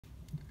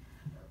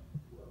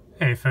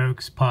Hey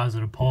folks,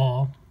 Positive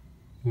Paul,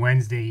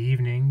 Wednesday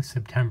evening,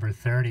 September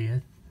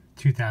 30th,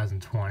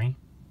 2020.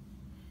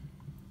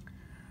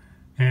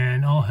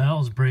 And all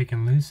hell's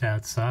breaking loose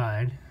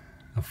outside.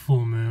 A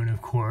full moon,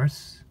 of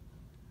course.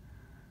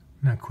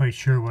 Not quite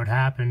sure what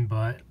happened,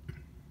 but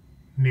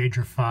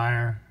major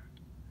fire.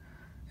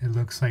 It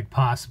looks like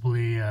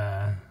possibly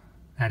at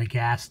a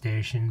gas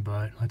station,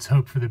 but let's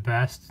hope for the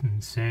best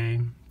and say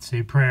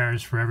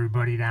prayers for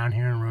everybody down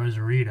here in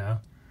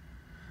Rosarito.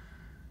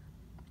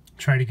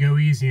 Try to go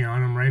easy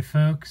on them, right,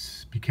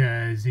 folks?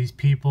 Because these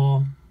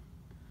people,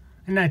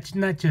 and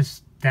not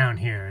just down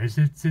here,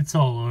 it's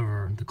all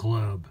over the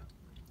globe.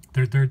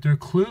 They're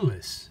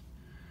clueless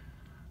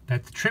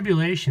that the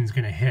tribulation's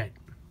going to hit,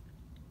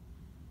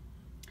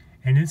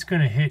 and it's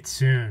going to hit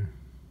soon.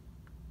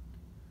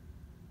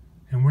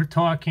 And we're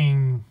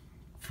talking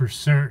for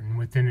certain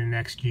within the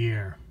next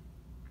year.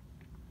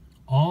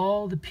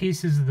 All the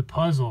pieces of the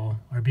puzzle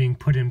are being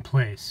put in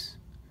place.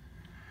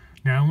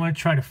 Now I want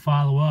to try to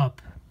follow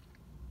up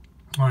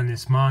on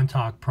this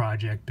Montauk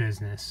project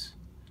business.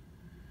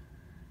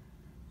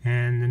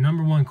 And the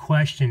number one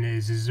question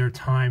is there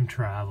time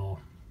travel?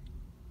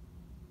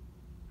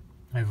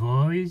 I've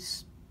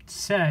always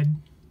said,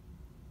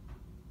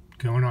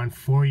 going on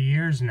 4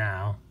 years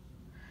now,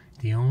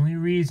 the only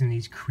reason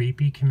these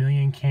creepy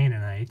chameleon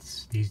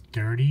Canaanites, these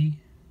dirty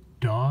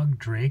dog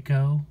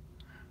Draco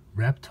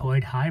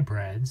reptoid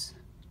hybrids,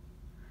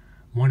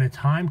 want to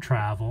time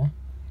travel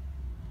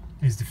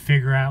is to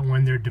figure out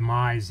when their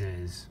demise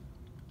is.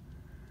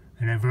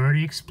 And I've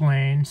already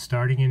explained,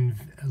 starting in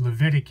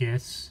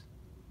Leviticus,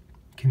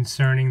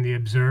 concerning the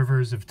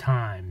observers of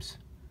times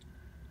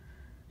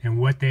and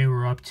what they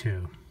were up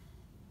to.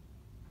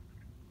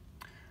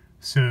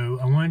 So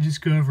I want to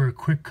just go over a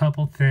quick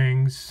couple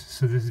things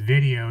so this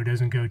video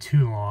doesn't go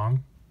too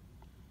long.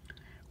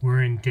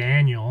 We're in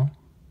Daniel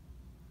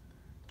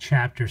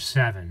chapter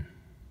 7,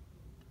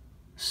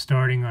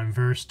 starting on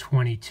verse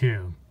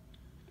 22.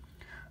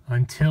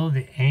 Until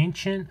the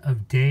Ancient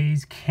of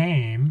Days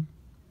came,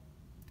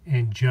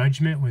 and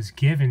judgment was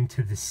given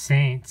to the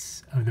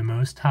saints of the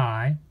Most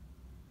High,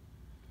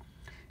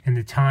 and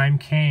the time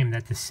came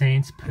that the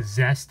saints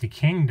possessed the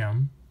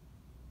kingdom.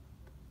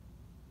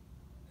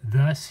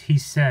 Thus he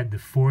said, the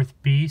fourth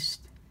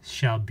beast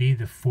shall be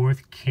the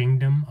fourth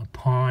kingdom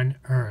upon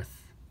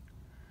earth.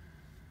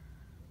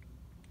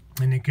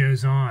 And it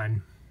goes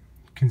on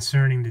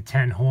concerning the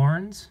 10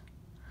 horns,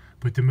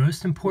 but the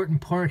most important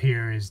part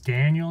here is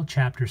Daniel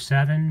chapter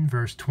 7,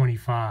 verse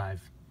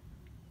 25.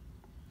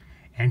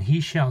 And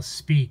he shall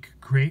speak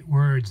great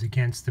words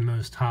against the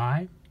Most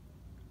High,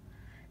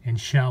 and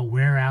shall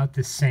wear out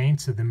the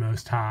saints of the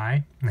Most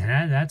High. And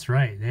that's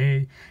right.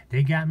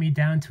 They got me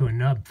down to a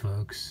nub,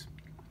 folks.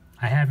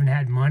 I haven't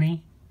had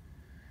money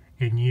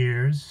in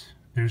years.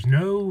 There's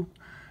no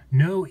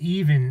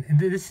even, and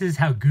this is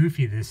how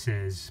goofy this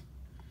is,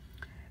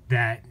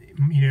 that,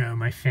 you know,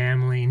 my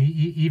family and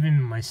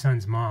even my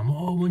son's mom,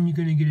 oh, when are you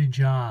going to get a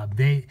job?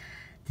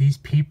 These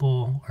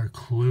people are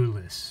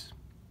clueless.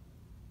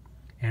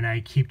 And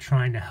I keep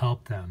trying to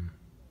help them.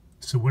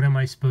 So what am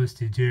I supposed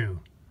to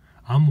do?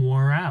 I'm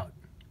wore out.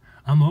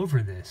 I'm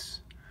over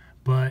this.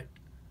 But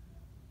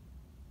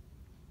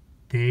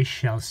they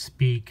shall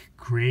speak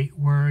great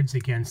words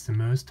against the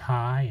Most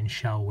High, and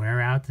shall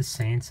wear out the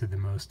saints of the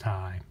Most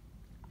High,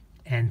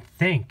 and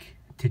think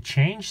to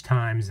change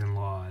times and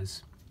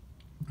laws.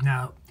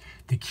 Now,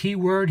 the key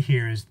word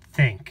here is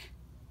think.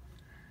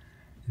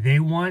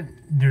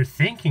 They're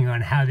thinking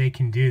on how they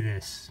can do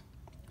this.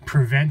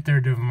 Prevent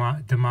their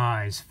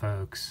demise,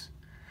 folks.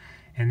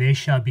 And they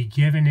shall be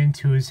given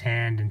into his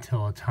hand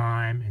until a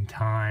time and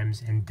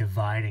times and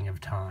dividing of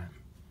time.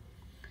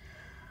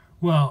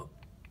 Well,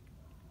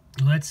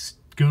 let's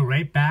go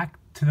right back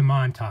to the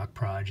Montauk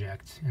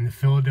Project and the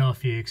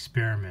Philadelphia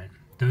experiment.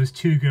 Those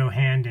two go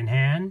hand in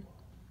hand.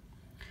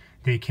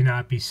 They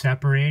cannot be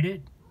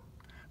separated.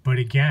 But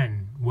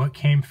again, what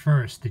came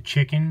first, the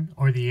chicken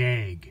or the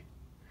egg?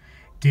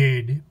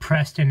 Did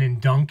Preston and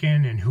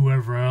Duncan and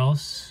whoever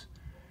else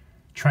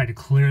try to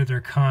clear their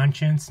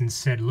conscience and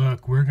said,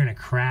 look, we're going to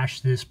crash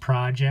this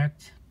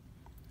project?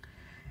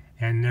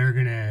 And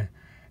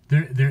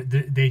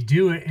they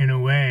do it in a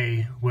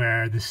way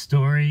where the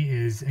story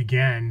is,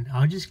 again,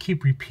 I'll just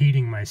keep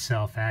repeating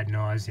myself ad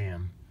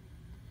nauseum.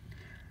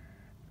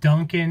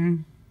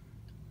 Duncan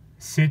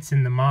sits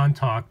in the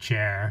Montauk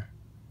chair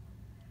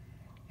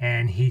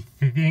and he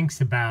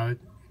thinks about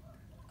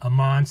a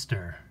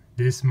monster,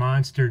 this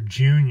monster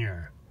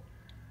Junior,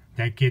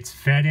 that gets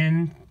fed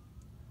in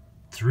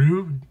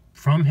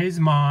from his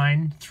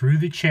mind, through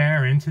the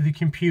chair, into the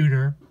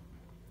computer,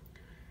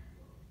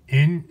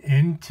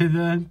 into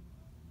the,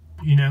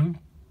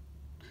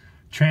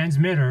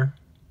 transmitter.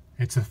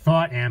 It's a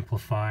thought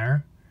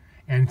amplifier.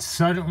 And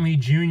suddenly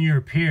Junior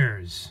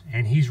appears,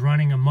 and he's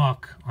running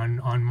amok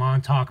on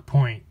Montauk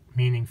Point,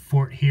 meaning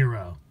Fort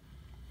Hero.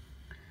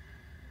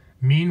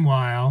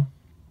 Meanwhile,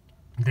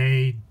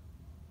 they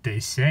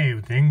say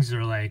things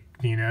are like,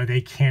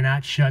 they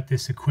cannot shut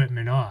this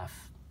equipment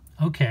off.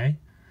 Okay.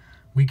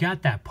 We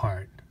got that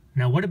part.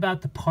 Now, what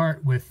about the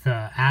part with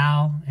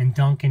Al and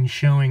Duncan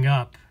showing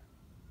up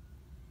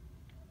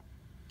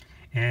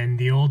and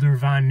the older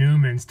Von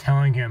Neumann's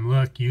telling him,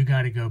 look, you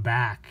got to go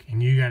back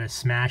and you got to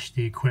smash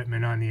the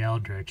equipment on the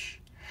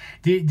Eldritch?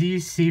 Do you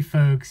see,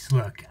 folks?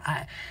 Look,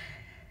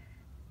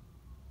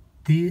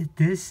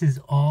 this is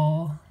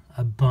all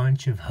a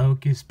bunch of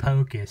hocus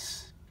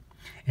pocus.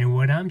 And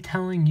what I'm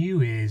telling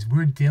you is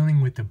we're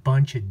dealing with a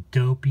bunch of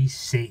dopey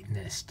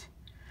Satanists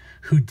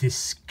who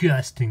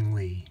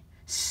disgustingly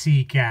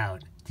seek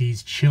out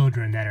these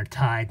children that are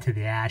tied to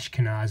the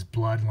Ashkenaz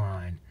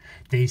bloodline.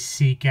 They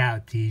seek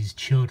out these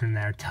children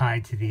that are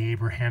tied to the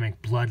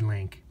Abrahamic blood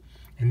link,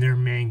 and their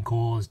main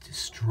goal is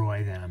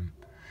destroy them,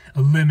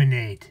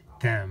 eliminate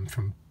them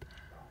from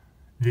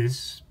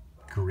this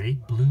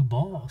great blue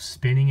ball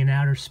spinning in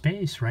outer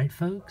space, right,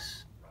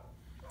 folks?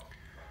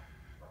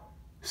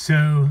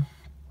 So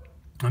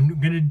I'm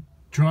going to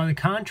draw the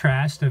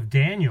contrast of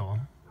Daniel,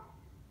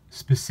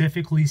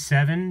 specifically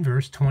 7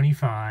 verse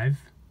 25,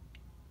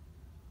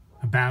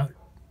 about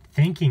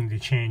thinking to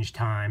change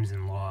times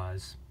and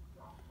laws.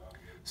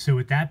 So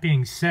with that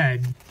being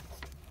said,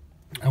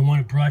 I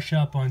want to brush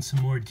up on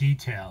some more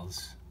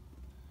details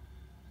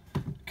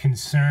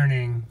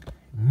concerning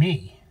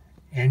me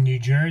in New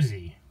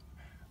Jersey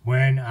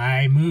when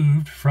I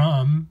moved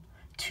from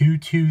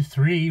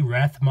 223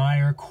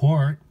 Rethmeyer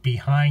Court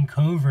behind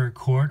Covert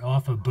Court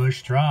off of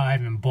Bush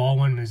Drive in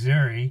Baldwin,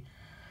 Missouri,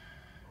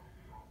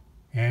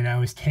 and I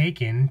was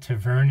taken to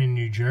Vernon,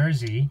 New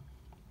Jersey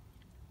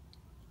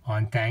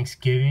on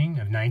Thanksgiving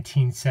of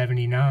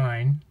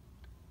 1979.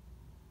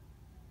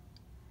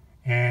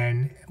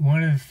 And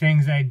one of the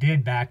things I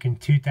did back in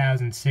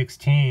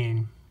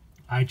 2016,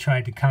 I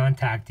tried to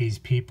contact these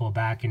people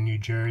back in New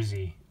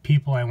Jersey,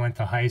 people I went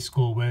to high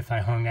school with, I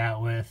hung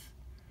out with.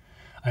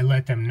 I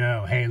let them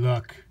know, hey,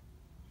 look,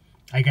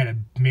 I got a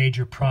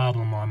major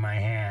problem on my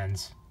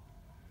hands.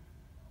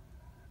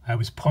 I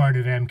was part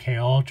of MK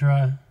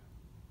Ultra.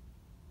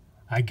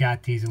 I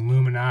got these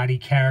Illuminati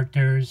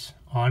characters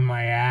on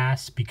my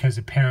ass because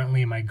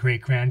apparently my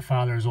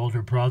great-grandfather's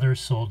older brother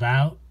sold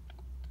out.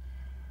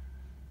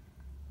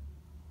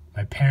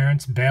 My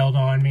parents bailed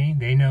on me.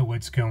 They know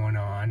what's going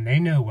on. They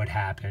know what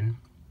happened.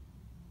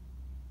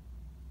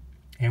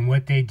 And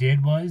what they did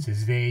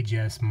is they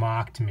just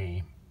mocked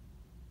me.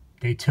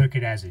 They took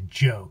it as a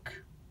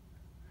joke.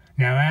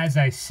 Now, as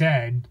I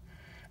said,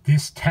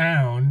 this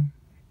town,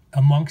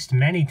 amongst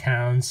many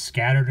towns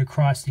scattered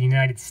across the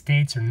United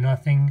States, are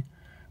nothing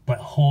but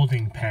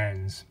holding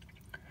pens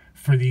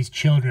for these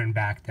children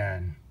back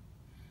then.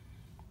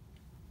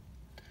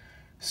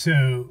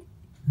 So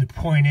the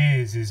point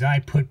is I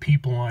put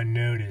people on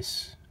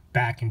notice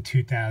back in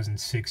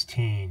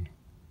 2016.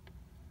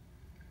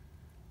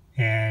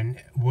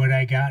 And what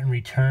I got in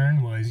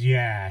return was,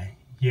 yeah,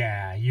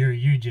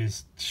 you're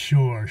just,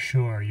 sure,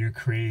 you're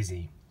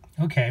crazy.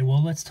 Okay,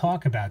 well, let's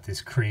talk about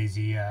this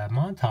crazy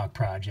Montauk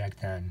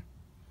project then.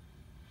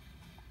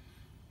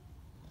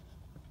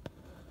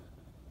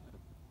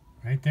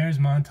 Right there's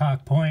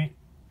Montauk Point,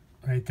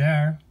 right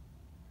there.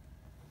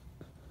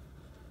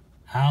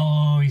 I'll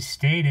always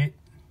state it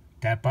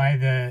that by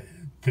the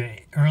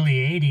early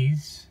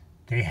 80s,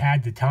 they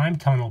had the time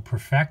tunnel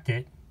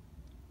perfected.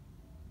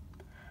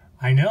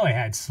 I know I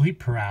had sleep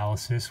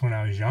paralysis when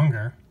I was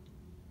younger,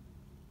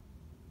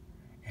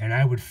 and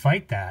I would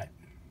fight that.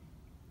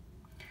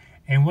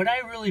 And what I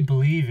really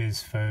believe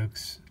is,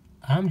 folks,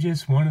 I'm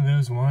just one of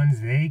those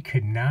ones they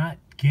could not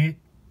get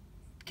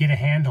a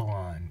handle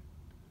on.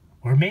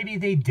 Or maybe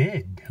they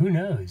did. Who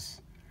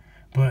knows?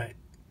 But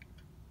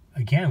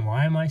again,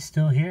 why am I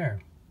still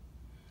here?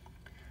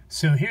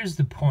 So here's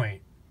the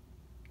point.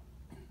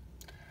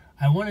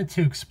 I wanted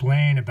to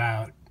explain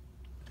about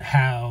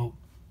how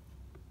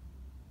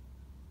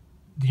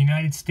the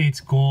United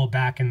States' goal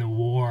back in the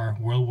war,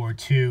 World War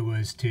II,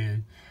 was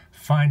to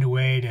find a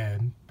way to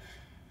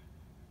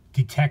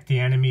detect the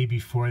enemy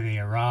before they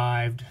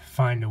arrived,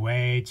 find a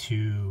way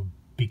to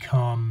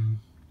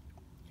become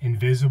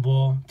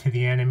invisible to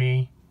the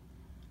enemy.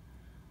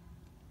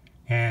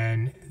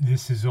 And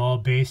this is all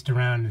based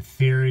around the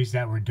theories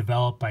that were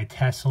developed by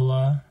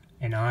Tesla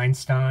and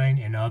Einstein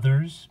and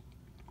others.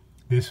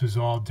 This was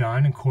all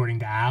done, according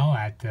to Al,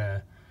 at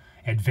the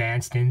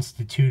Advanced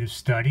Institute of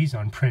Studies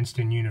on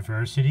Princeton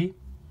University.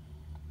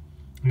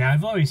 Now,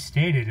 I've always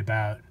stated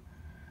about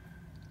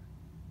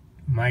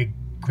my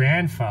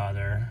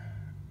grandfather,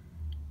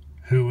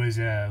 who was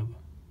a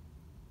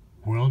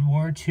World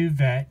War II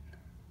vet,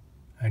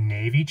 a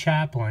Navy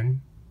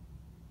chaplain.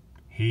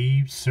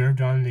 He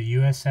served on the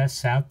USS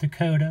South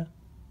Dakota.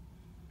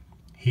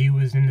 He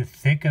was in the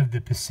thick of the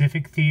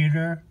Pacific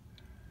Theater,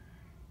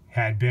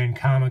 had been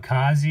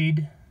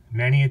kamikazed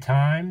many a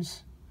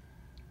times.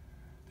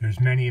 There's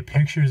many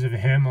pictures of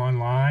him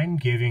online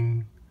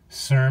giving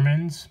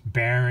sermons,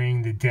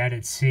 burying the dead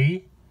at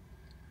sea.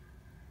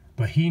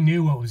 But he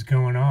knew what was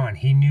going on.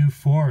 He knew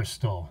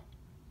Forrestal.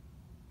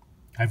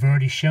 I've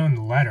already shown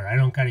the letter. I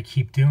don't got to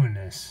keep doing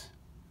this.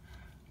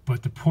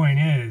 But the point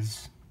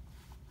is,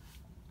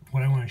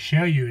 what I want to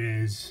show you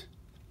is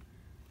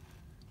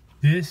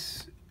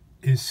this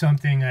is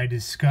something I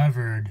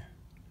discovered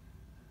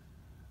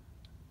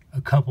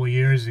a couple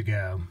years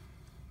ago.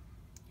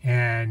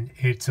 And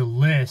it's a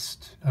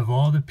list of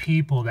all the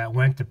people that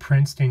went to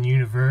Princeton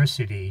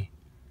University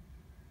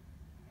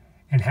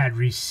and had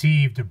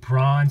received a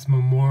bronze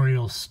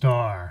memorial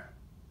star.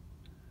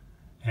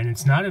 And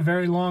it's not a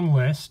very long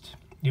list.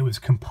 It was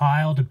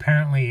compiled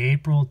apparently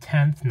April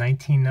 10th,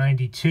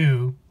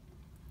 1992.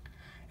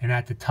 And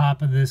at the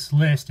top of this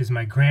list is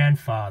my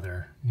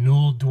grandfather,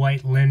 Newell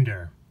Dwight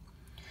Linder.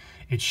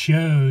 It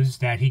shows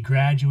that he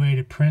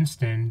graduated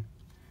Princeton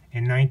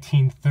in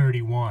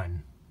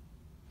 1931.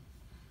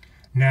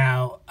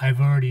 Now, I've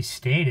already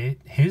stated,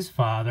 his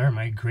father,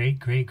 my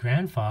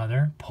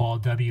great-great-grandfather, Paul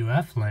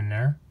W.F.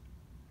 Linder,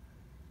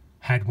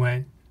 had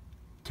went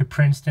to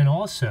Princeton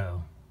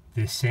also.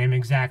 This same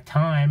exact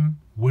time,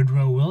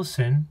 Woodrow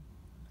Wilson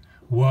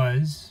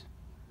was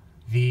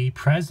the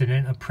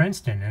president of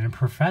Princeton and a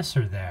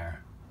professor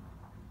there.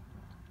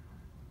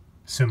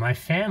 So my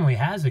family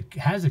has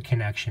a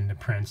connection to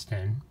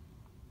Princeton.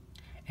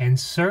 And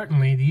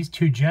certainly these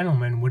two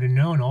gentlemen would have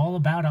known all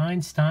about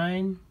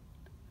Einstein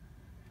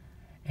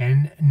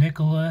and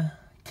Nikola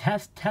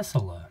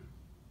Tesla.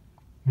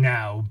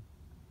 Now,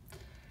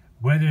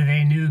 whether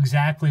they knew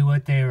exactly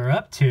what they were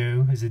up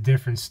to is a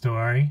different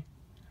story,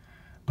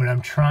 but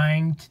I'm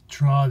trying to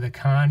draw the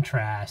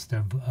contrast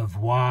of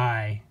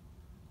why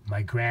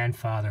my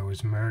grandfather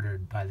was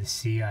murdered by the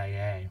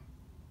CIA,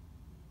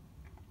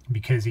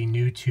 because he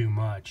knew too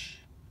much.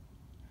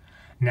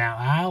 Now,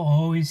 Al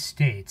always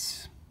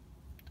states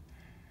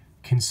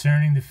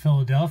concerning the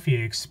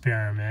Philadelphia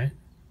experiment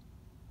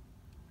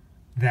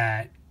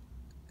that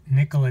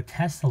Nikola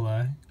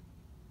Tesla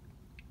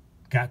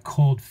got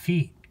cold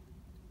feet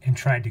and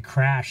tried to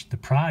crash the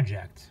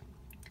project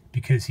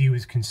because he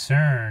was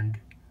concerned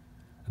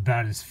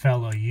about his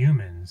fellow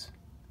humans.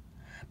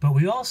 But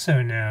we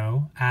also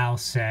know, Al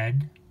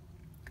said,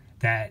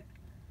 that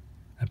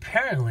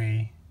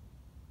apparently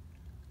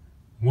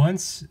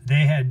once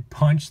they had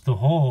punched the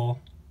hole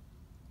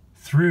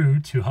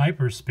through to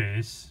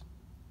hyperspace,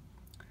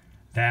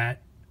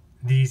 that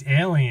these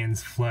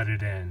aliens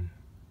flooded in.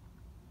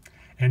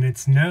 And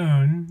it's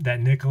known that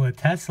Nikola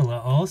Tesla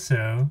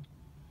also,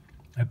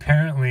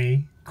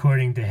 apparently,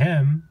 according to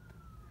him,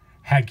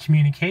 had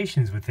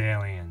communications with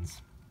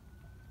aliens.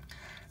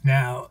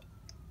 Now,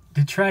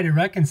 to try to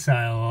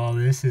reconcile all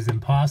this is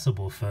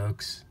impossible,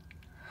 folks.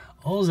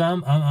 All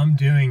I'm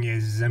doing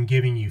is I'm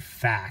giving you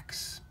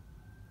facts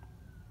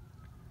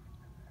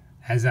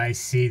as I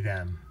see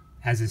them,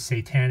 as a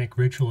satanic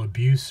ritual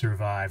abuse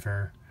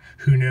survivor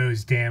who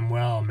knows damn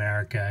well,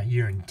 America,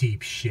 you're in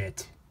deep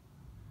shit.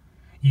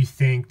 You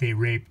think they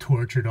raped,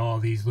 tortured all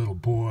these little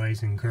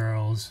boys and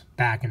girls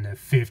back in the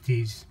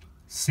 50s,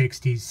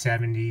 60s,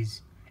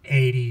 70s,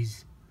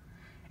 80s,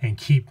 and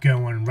keep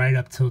going right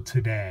up till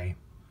today.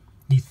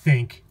 You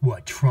think,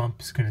 what,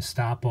 Trump's going to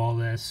stop all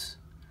this?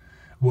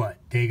 What,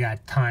 they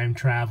got time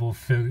travel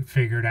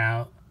figured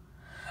out?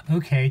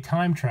 Okay,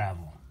 time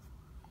travel.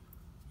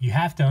 You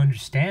have to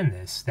understand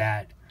this,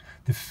 that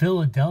the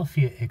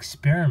Philadelphia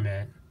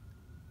experiment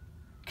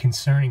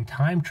concerning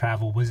time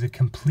travel was a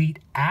complete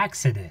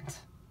accident,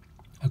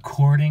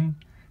 according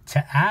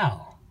to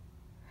Al.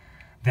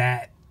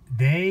 That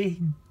they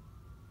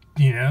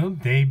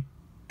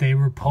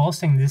were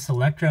pulsing this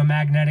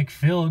electromagnetic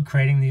field,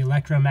 creating the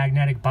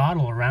electromagnetic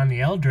bottle around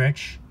the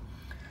Eldritch.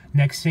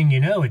 Next thing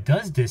you know, it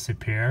does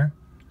disappear.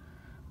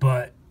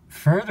 But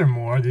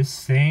furthermore,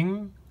 this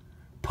thing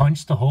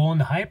punched a hole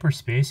into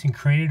hyperspace and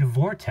created a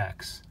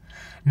vortex.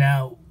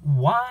 Now,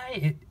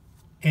 why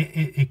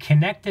it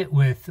connected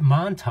with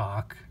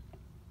Montauk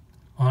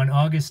on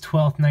August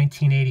 12th,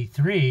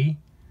 1983,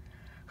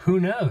 who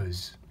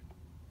knows?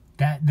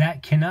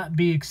 That cannot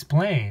be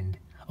explained.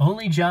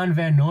 Only John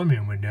Van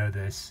Norman would know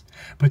this.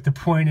 But the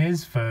point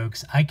is,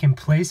 folks, I can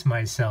place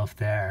myself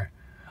there.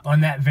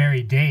 On that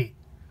very date,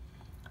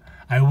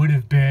 I would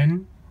have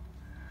been,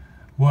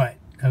 what?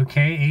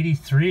 Okay,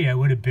 83, I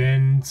would have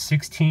been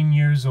 16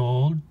 years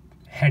old,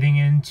 heading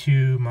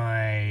into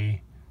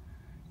my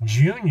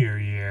junior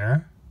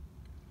year.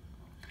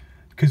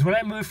 Because when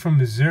I moved from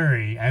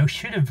Missouri, I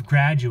should have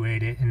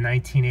graduated in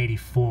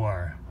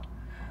 1984.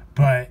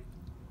 But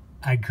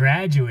I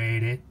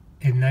graduated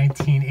in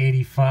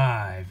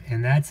 1985,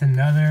 and that's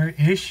another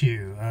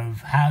issue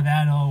of how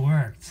that all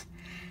worked.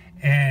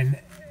 And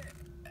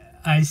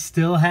I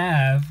still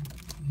have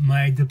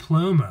my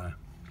diploma,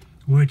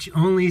 which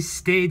only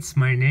states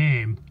my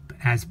name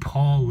as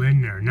Paul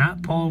Linder,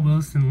 not Paul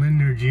Wilson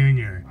Linder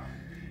Jr.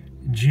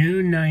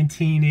 June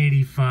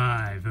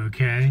 1985,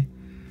 okay?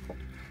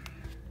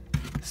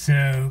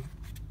 So,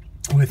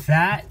 with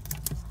that,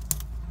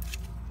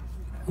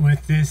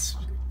 with this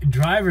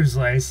driver's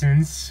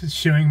license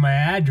showing my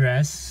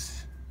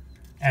address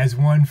as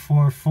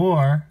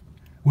 144,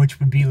 which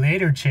would be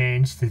later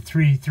changed to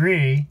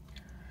 33,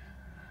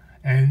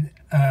 and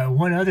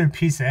one other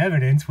piece of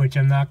evidence, which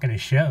I'm not going to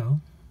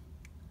show,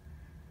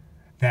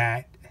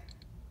 that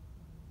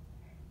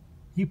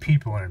you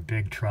people are in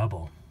big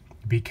trouble,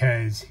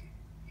 because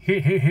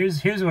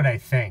here's what I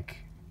think.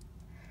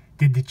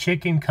 Did the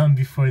chicken come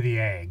before the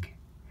egg?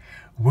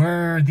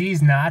 Were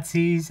these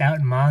Nazis out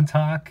in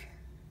Montauk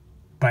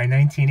by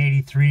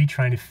 1983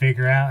 trying to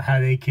figure out how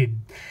they could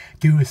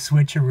do a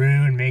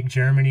switcheroo and make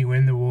Germany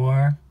win the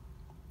war?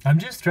 I'm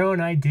just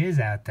throwing ideas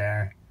out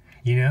there,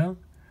 you know?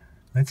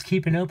 Let's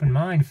keep an open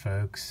mind,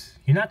 folks.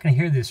 You're not going to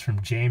hear this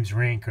from James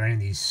Rink or any of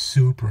these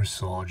super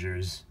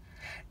soldiers.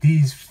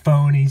 These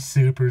phony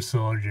super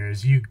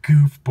soldiers, you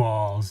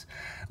goofballs.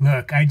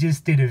 Look, I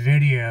just did a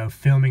video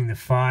filming the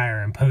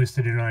fire and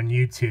posted it on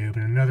YouTube,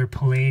 and another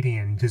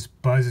Palladian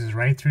just buzzes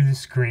right through the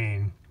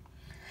screen.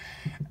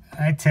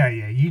 I tell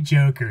you, you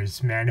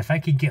jokers, man, if I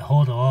could get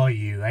hold of all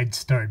you, I'd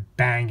start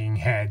banging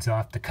heads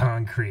off the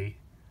concrete.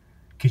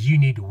 Because you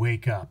need to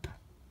wake up.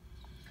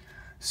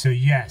 So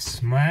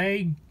yes,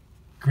 my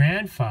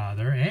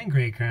grandfather and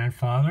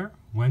great-grandfather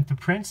went to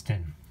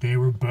Princeton. They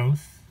were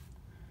both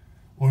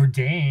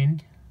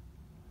ordained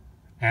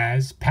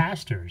as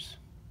pastors.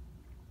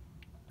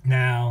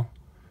 Now,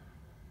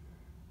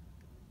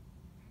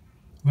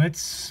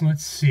 let's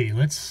see.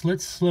 Let's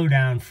slow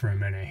down for a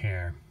minute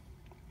here.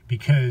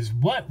 Because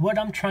what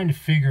I'm trying to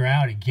figure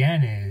out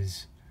again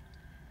is,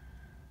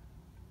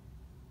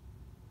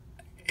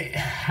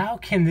 how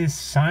can this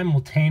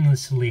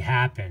simultaneously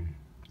happen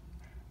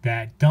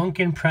that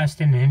Duncan,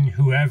 Preston, and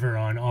whoever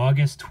on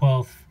August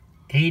 12th,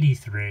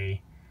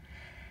 83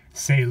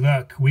 say,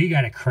 look, we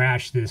got to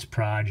crash this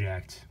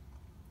project.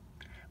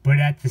 But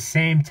at the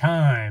same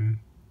time,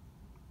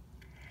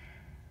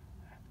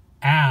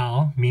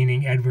 Al,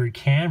 meaning Edward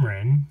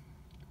Cameron,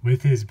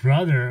 with his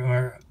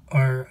brother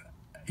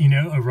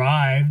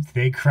arrived.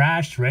 They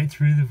crashed right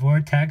through the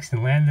vortex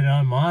and landed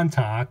on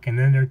Montauk, and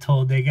then they're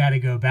told they got to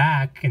go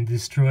back and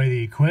destroy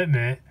the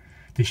equipment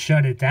to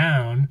shut it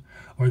down,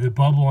 or the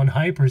bubble in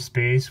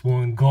hyperspace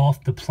will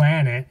engulf the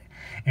planet,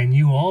 and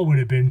you all would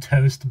have been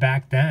toast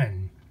back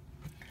then.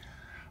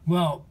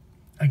 Well,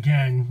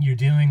 again, you're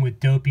dealing with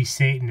dopey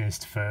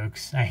Satanists,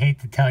 folks. I hate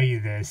to tell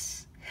you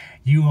this.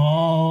 You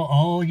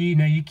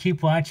you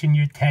keep watching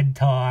your TED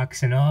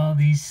Talks and all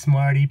these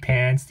smarty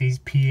pants, these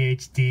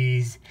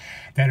PhDs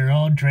that are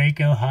all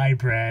Draco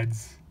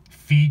hybrids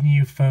feeding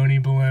you phony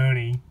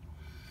baloney.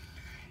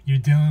 You're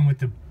dealing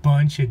with a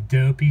bunch of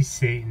dopey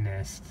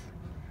Satanists.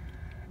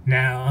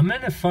 Now, I'm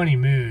in a funny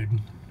mood,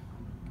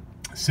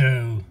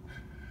 so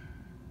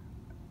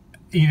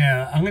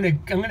I'm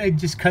gonna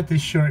just cut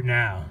this short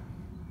now,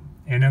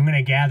 and I'm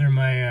gonna gather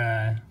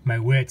my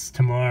wits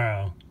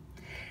tomorrow.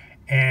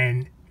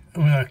 And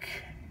look,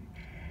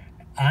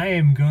 I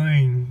am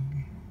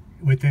going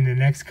within the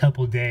next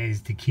couple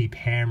days to keep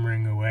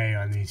hammering away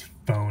on these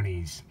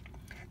phonies.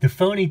 The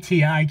phony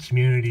TI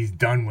community's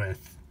done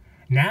with.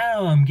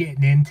 Now I'm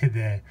getting into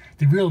the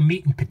real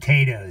meat and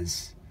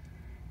potatoes.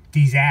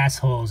 These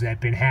assholes that have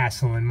been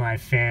hassling my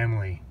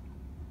family.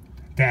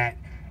 That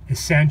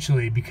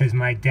essentially, because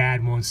my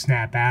dad won't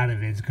snap out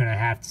of it, is going to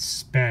have to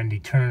spend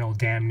eternal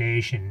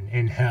damnation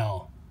in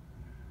hell.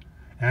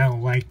 I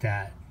don't like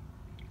that.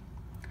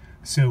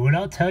 So what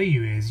I'll tell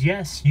you is,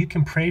 yes, you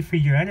can pray for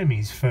your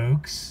enemies,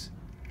 folks.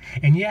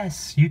 And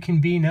yes, you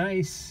can be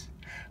nice.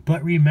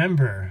 But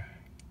remember,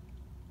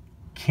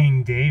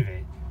 King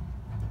David,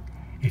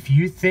 if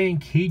you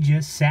think he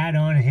just sat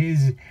on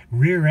his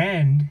rear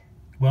end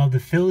while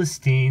the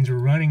Philistines were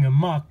running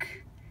amok,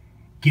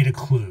 get a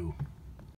clue.